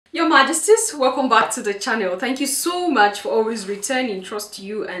Your Majesties, welcome back to the channel. Thank you so much for always returning. Trust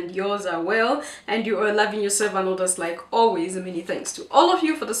you and yours are well, and you are loving yourself and others like always. Many thanks to all of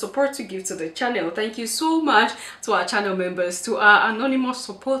you for the support you give to the channel. Thank you so much to our channel members, to our anonymous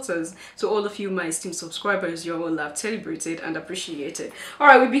supporters, to all of you, my esteemed subscribers. You're all loved, celebrated, and appreciated. All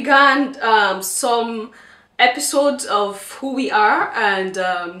right, we began some episodes of who we are and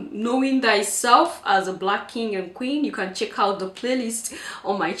knowing thyself as a black king and queen. You can check out the playlist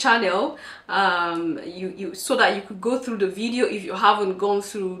on my channel so that you could go through the video if you haven't gone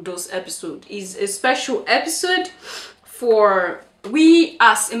through those episodes. It's a special episode for we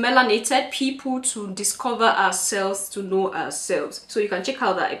as a melanated people to discover ourselves, to know ourselves. So you can check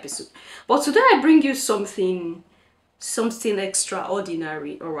out that episode. But today I bring you something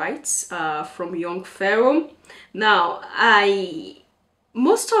extraordinary, all right, from young Pharaoh. Now,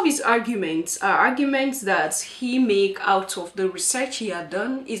 most of his arguments are arguments that he make out of the research he had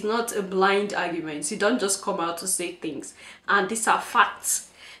done. Is not a blind argument. He don't just come out to say things, and these are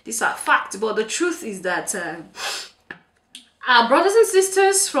facts. These are facts. But the truth is that our brothers and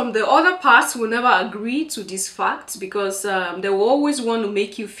sisters from the other parts will never agree to these facts because they will always want to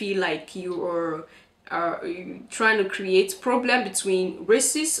make you feel like you are trying to create problem between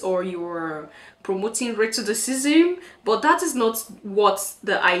races, or you're promoting racism. But that is not what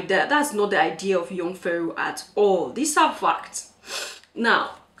the idea, that's not the idea of young Pharaoh at all. These are facts.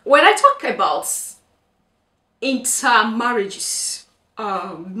 Now, when I talk about intermarriages,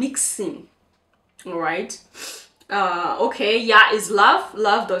 mixing, all right, okay, yeah, it's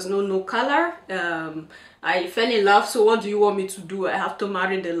love does not know color. I fell in love, so what do you want me to do? I have to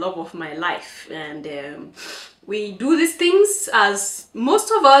marry the love of my life. And we do these things as most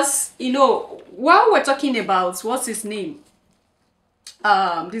of us, you know, while we're talking about, what's his name?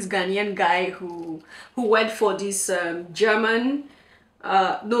 This Ghanaian guy who went for this this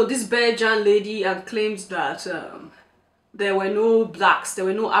Belgian lady and claims that there were no blacks, there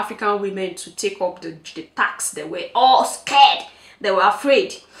were no African women to take up the tax. They were all scared. They were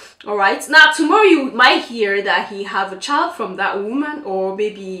afraid. All right. Now, tomorrow you might hear that he have a child from that woman, or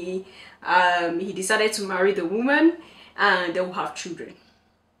maybe he decided to marry the woman and they will have children.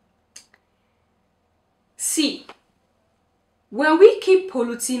 See, when we keep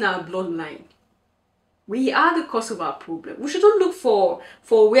polluting our bloodline, we are the cause of our problem. We shouldn't look for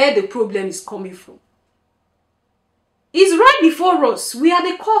where the problem is coming from. It's right before us. We are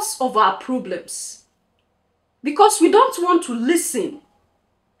the cause of our problems because we don't want to listen.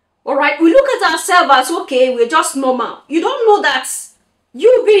 All right, we look at ourselves as, okay, we're just normal. You don't know that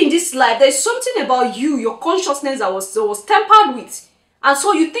you being in this life, there's something about you, your consciousness that was tempered with. And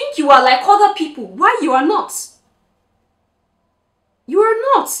so you think you are like other people. Why you are not? You are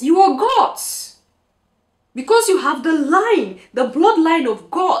not. You are God's. Because you have the line, the bloodline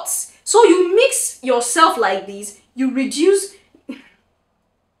of God's. So you mix yourself like this, you reduce.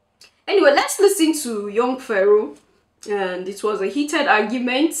 Anyway, let's listen to young Pharaoh. And it was a heated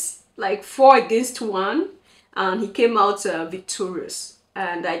argument, like 4 against 1, and he came out victorious.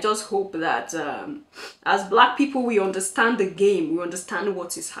 And I just hope that as black people, we understand the game, we understand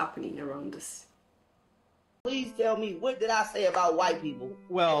what is happening around us. Please tell me, what did I say about white people?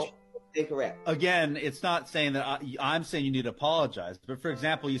 Well, incorrect. Again, it's not saying that I'm saying you need to apologize. But for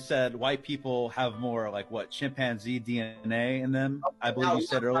example, you said white people have more like what, chimpanzee DNA in them. I believe you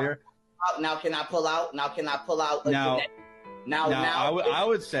said earlier. Now can I pull out? Now can I pull out? Now I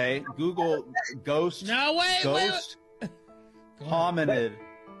would say Google ghost hominid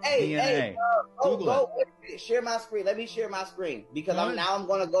DNA. Google it. Share my screen. Let me share my screen because I'm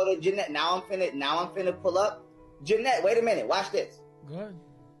gonna go to Jeanette. Now I'm finna pull up. Jeanette, wait a minute. Watch this. Go ahead.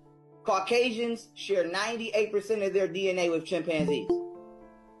 Caucasians share 98% of their DNA with chimpanzees.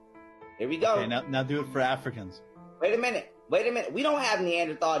 Here we go. Okay, now do it for Africans. Wait a minute. We don't have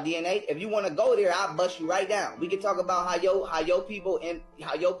Neanderthal DNA. If you want to go there, I'll bust you right down. We can talk about how your people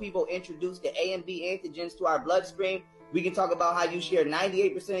introduced the A and B antigens to our bloodstream. We can talk about how you share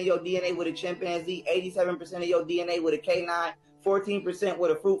 98% of your DNA with a chimpanzee, 87% of your DNA with a canine, 14%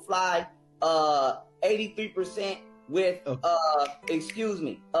 with a fruit fly, 83% with excuse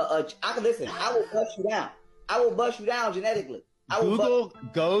me. Listen, I will bust you down. I will bust you down genetically. Google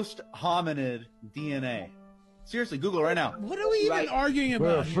ghost hominid DNA. Seriously, Google right now. What are we even arguing about?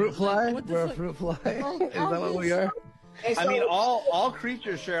 We're a fruit fly? What the We're a fuck? fruit fly? Oh, Is that what we are? And so, I mean, all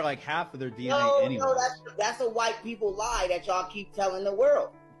creatures share like half of their DNA anyway. No, that's a white people lie that y'all keep telling the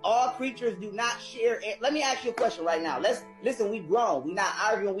world. All creatures do not share it. Let me ask you a question right now. Listen, we've grown. We're not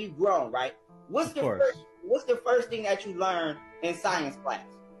arguing, we've grown, right? What's the first thing that you learn in science class?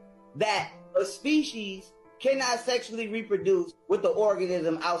 That a species cannot sexually reproduce with the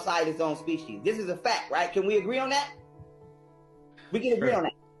organism outside its own species. This is a fact, right? Can we agree on that? We can agree on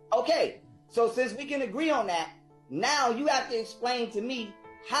that. Okay, so since we can agree on that, now you have to explain to me,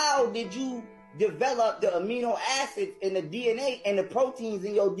 how did you develop the amino acids in the DNA and the proteins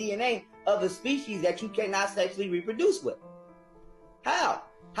in your DNA of a species that you cannot sexually reproduce with? How?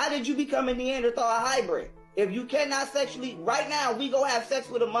 How did you become a Neanderthal hybrid? If you cannot sexually, right now, we go have sex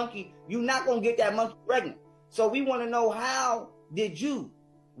with a monkey, you're not going to get that monkey pregnant. So we want to know, how did you,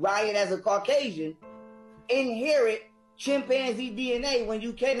 Ryan, as a Caucasian, inherit chimpanzee DNA when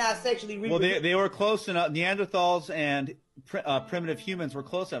you cannot sexually reproduce? Well, they were close enough. Neanderthals and primitive humans were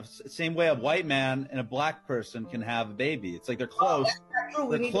close enough. Same way a white man and a black person can have a baby. It's like they're close. That's not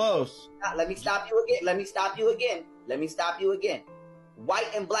true. They're close. Let me stop you again. Let me stop you again. White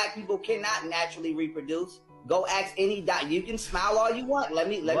and black people cannot naturally reproduce. Go ask any doctor. You can smile all you want. Let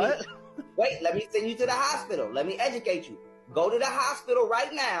me send you to the hospital. Let me educate you. Go to the hospital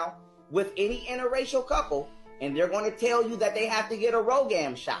right now with any interracial couple, and they're going to tell you that they have to get a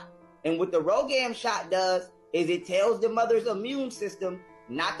RhoGAM shot. And what the RhoGAM shot does is it tells the mother's immune system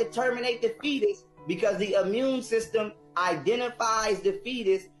not to terminate the fetus, because the immune system identifies the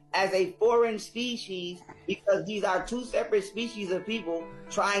fetus as a foreign species, because these are two separate species of people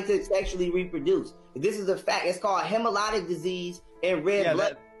trying to sexually reproduce. This is a fact. It's called hemolytic disease and red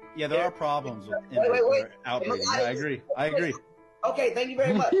blood. There are problems with outbreak. Yeah, I agree. Okay, thank you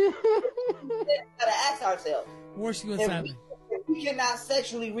very much. We gotta ask ourselves, what's happening? If we cannot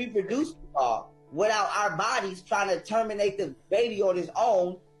sexually reproduce without our bodies trying to terminate the baby on its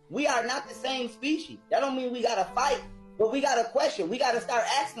own, we are not the same species. That don't mean we gotta fight, but we gotta question. We gotta start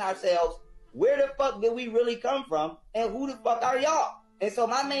asking ourselves, where the fuck did we really come from, and who the fuck are y'all? And so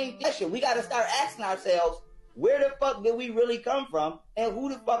my main question, we gotta start asking ourselves, where the fuck did we really come from, and who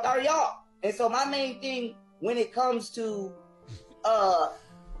the fuck are y'all? And so my main thing when it comes to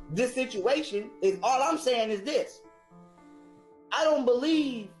this situation is, all I'm saying is this: I don't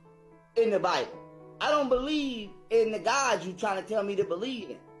believe in the Bible. I don't believe in the God you trying to tell me to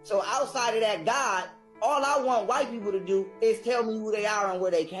believe in. So outside of that God, all I want white people to do is tell me who they are and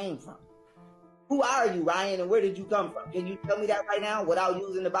where they came from. Who are you, Ryan, and where did you come from? Can you tell me that right now without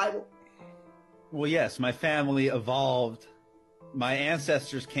using the Bible? Well, yes, my family evolved. My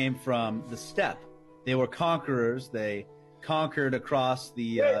ancestors came from the steppe. They were conquerors. They conquered across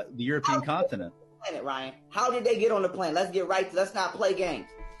the European continent. Planet, Ryan. How did they get on the planet? Let's not play games.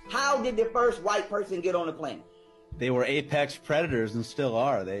 How did the first white person get on the planet? They were apex predators and still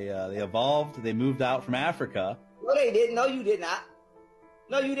are. They evolved. They moved out from Africa. No, they didn't. No, you did not.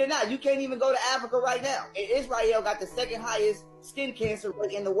 No, you did not. You can't even go to Africa right now. Israel got the second highest skin cancer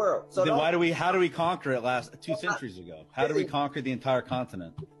rate in the world. So then how do we conquer it 2 centuries ago? How do we conquer the entire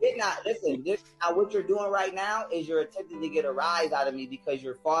continent? What you're doing right now is you're attempting to get a rise out of me, because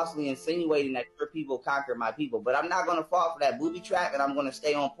you're falsely insinuating that your people conquer my people. But I'm not going to fall for that booby trap, and I'm going to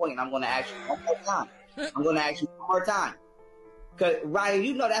stay on point, and I'm going to ask you one more time. Because, Ryan,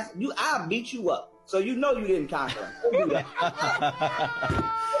 you know I'll beat you up. So you know you didn't conquer him. Don't do that.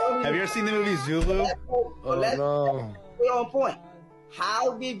 Have you ever seen the movie Zulu? Let's stay on point.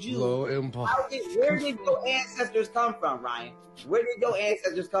 How did you? Low impulse. Where did your ancestors come from, Ryan? Where did your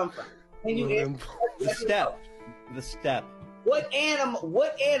ancestors come from? Can you answer? The steppe. The steppe. What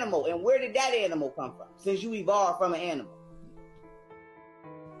animal, and where did that animal come from? Since you evolved from an animal.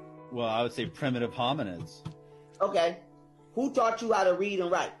 Well, I would say primitive hominids. Okay. Who taught you how to read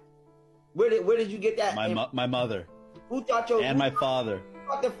and write? Where did you get that? My mother. Who taught you? And my father.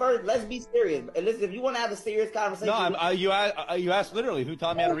 The first. Let's be serious. And listen, if you want to have a serious conversation. No, you asked literally who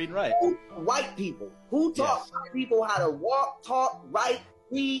taught me how to read and write. White people. Who taught people how to walk, talk, write,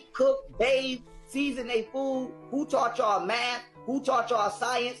 read, cook, bathe, season their food? Who taught y'all math? Who taught y'all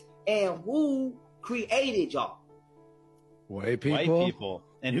science? And who created y'all? White people. White people.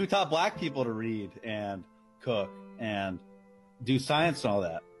 And who taught black people to read and cook and do science and all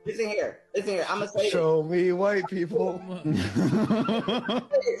that? Listen here. I'm gonna say Show me white people. I'm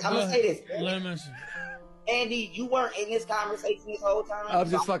gonna say this. Andy, you weren't in this conversation this whole time. I'm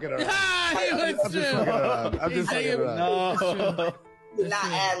just fucking around. I'm just fucking around. No. Do not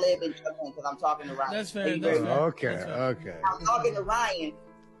ad-lib and jump in, because I'm talking to Ryan. That's fair. Okay. I'm talking to Ryan.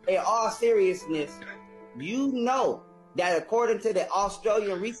 In all seriousness, you know that according to the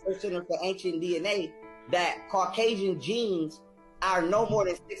Australian Research Center for Ancient DNA, that Caucasian genes are no more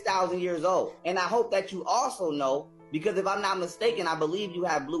than 6,000 years old. And I hope that you also know, because if I'm not mistaken, I believe you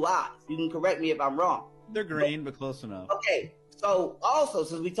have blue eyes. You can correct me if I'm wrong. They're green, but close enough. Okay. So also,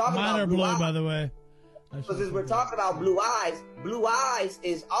 since we talk Mine about are blue blue, eyes, by the way. so since we're talking about blue eyes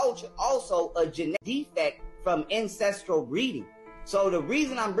is also a genetic defect from ancestral breeding. So the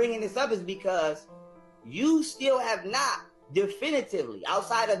reason I'm bringing this up is because you still have not definitively,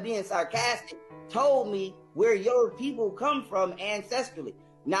 outside of being sarcastic, told me where your people come from ancestrally.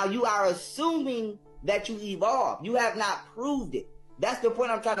 Now you are assuming that you evolved. You have not proved it. That's the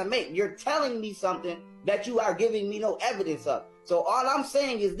point I'm trying to make. You're telling me something that you are giving me no evidence of. So all I'm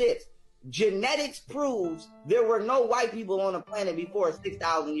saying is this. Genetics proves there were no white people on the planet before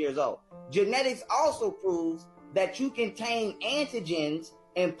 6,000 years old. Genetics also proves that you contain antigens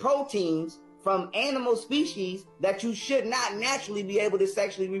and proteins from animal species that you should not naturally be able to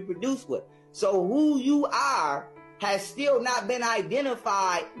sexually reproduce with. So who you are has still not been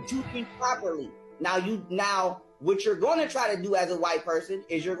identified to think properly. Now, what you're going to try to do as a white person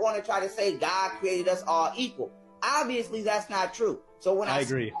is you're going to try to say God created us all equal. Obviously, that's not true. So when I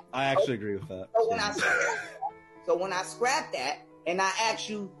agree, I actually agree with that. So when I scrap that and I ask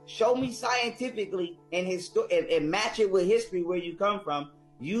you, show me scientifically and match it with history where you come from,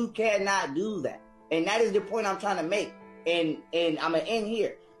 you cannot do that. And that is the point I'm trying to make. And I'm gonna end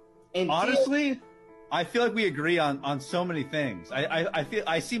here. Honestly, I feel like we agree on so many things.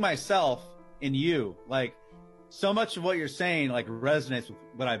 I see myself in you. Like, so much of what you're saying like resonates with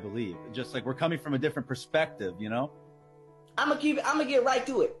what I believe. Just like we're coming from a different perspective, you know? I'm gonna get right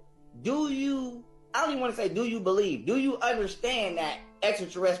to it. I don't even want to say do you believe? Do you understand that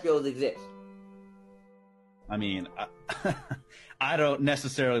extraterrestrials exist? I mean, I don't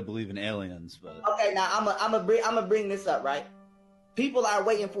necessarily believe in aliens, but okay. Now I'm gonna bring this up, right? People are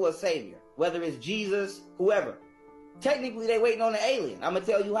waiting for a savior, whether it's Jesus, whoever. Technically, they're waiting on an alien. I'm gonna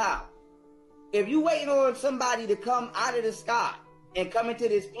tell you how. If you waiting on somebody to come out of the sky and come into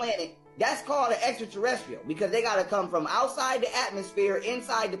this planet, that's called an extraterrestrial because they got to come from outside the atmosphere,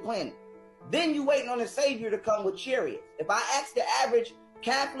 inside the planet. Then you waiting on a savior to come with chariots. If I ask the average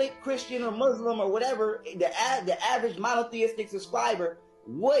Catholic, Christian, or Muslim, or whatever, the average monotheistic subscriber,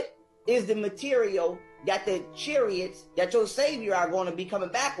 what is the material that the chariots that your savior are going to be coming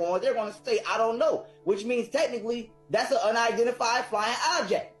back on, they're going to say, I don't know, which means technically that's an unidentified flying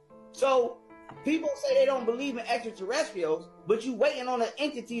object. So people say they don't believe in extraterrestrials, but you waiting on an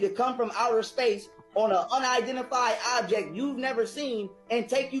entity to come from outer space on an unidentified object you've never seen and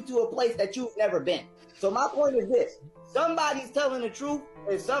take you to a place that you've never been. So my point is this. Somebody's telling the truth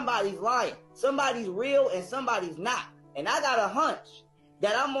and somebody's lying. Somebody's real and somebody's not. And I got a hunch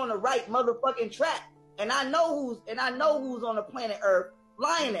that I'm on the right motherfucking track. And I know who's on the planet Earth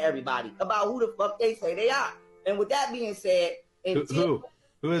lying to everybody about who the fuck they say they are. And with that being said, who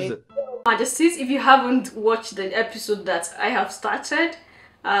is it? Majesties, if you haven't watched the episode that I have started,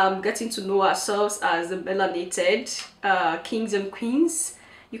 getting to know ourselves as the melanated kings and queens,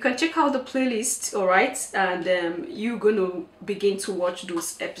 you can check out the playlist, all right? And you're going to begin to watch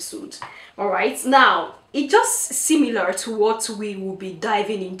those episodes, all right? Now, it's just similar to what we will be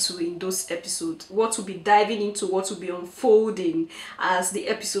diving into in those episodes, what will be diving into, what will be unfolding as the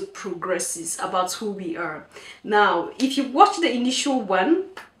episode progresses about who we are. Now, if you watch the initial one,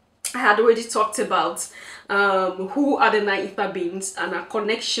 I had already talked about who are the Naifa beings and our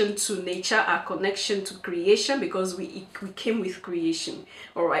connection to nature, our connection to creation, because we came with creation.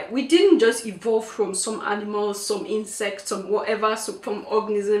 All right, we didn't just evolve from some animals, some insects, some whatever, some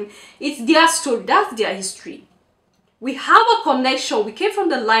organism. It's their story, that's their history. We have a connection. We came from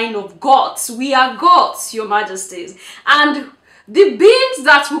the line of gods. We are gods, Your Majesties, and the beings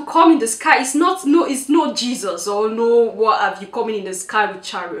that will come in the sky is not Jesus or no what have you coming in the sky with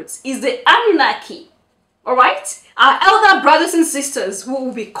chariots. It's the Anunnaki. All right, our elder brothers and sisters who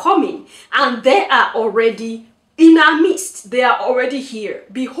will be coming, and they are already in our midst. They are already here.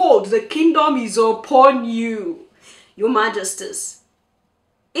 Behold, the kingdom is upon you, Your Majesties.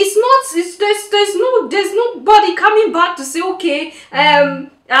 There's nobody coming back to say, okay, I'm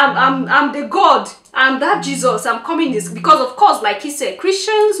the God, I'm that Jesus, I'm coming this, because of course, like he said,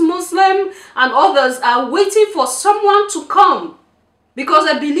 Christians, Muslim, and others are waiting for someone to come, because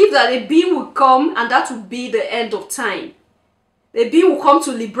I believe that a being will come, and that will be the end of time. A being will come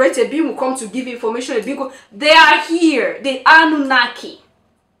to liberate, a being will come to give information, they are here, the Anunnaki.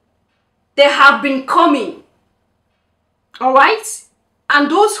 They have been coming, all right? And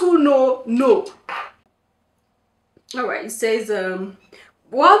those who know. All right, it says,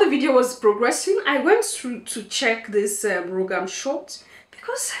 while the video was progressing, I went through to check this Rogam short,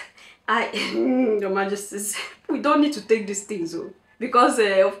 because Your Majesties, we don't need to take these things, because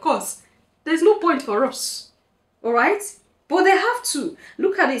of course, there's no point for us, all right? But they have to.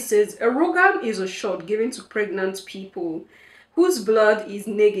 Look at it, it says, a Rogam is a shot given to pregnant people whose blood is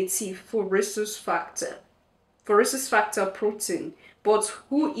negative for rhesus factor protein, but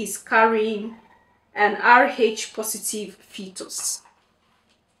who is carrying an RH positive fetus.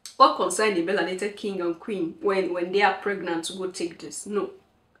 What concern the melanated king and queen when they are pregnant to go take this? No.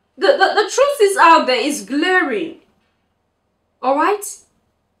 The truth is out there, is glaring. Alright?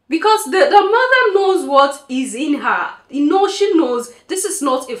 Because the mother knows what is in her. She knows this is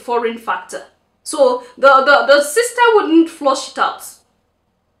not a foreign factor. So the sister wouldn't flush it out.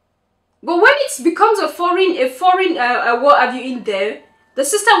 But when it becomes a foreign what have you in there, the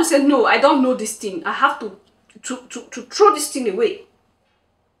sister will say, no, I don't know this thing. I have to throw this thing away.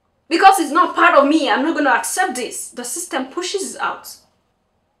 Because it's not part of me, I'm not going to accept this. The system pushes it out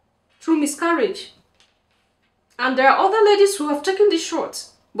through miscarriage. And there are other ladies who have taken this short,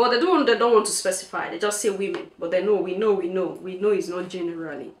 but they don't want to specify. They just say women, but they know, we know it's not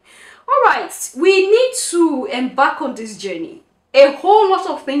generally. All right, we need to embark on this journey. A whole lot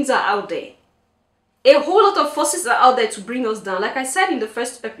of things are out there. A whole lot of forces are out there to bring us down. Like I said in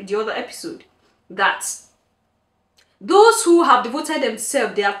the other episode, that those who have devoted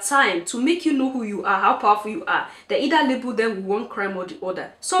themselves their time to make you know who you are, how powerful you are, they either label them with one crime or the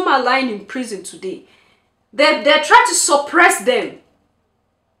other. Some are lying in prison today. They're trying to suppress them.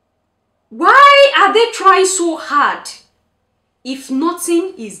 Why are they trying so hard if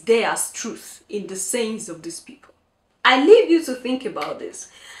nothing is there as truth in the sayings of these people? I leave you to think about this.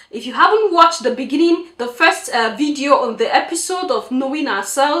 If you haven't watched the beginning, the first video on the episode of Knowing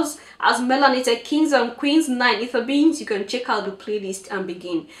Ourselves as Melanated Kings and Queens, 9 Ether Beings, you can check out the playlist and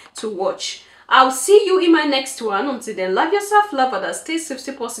begin to watch. I'll see you in my next one. Until then, love yourself, love others, stay safe,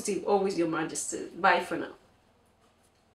 stay positive, always your majesty. Bye for now.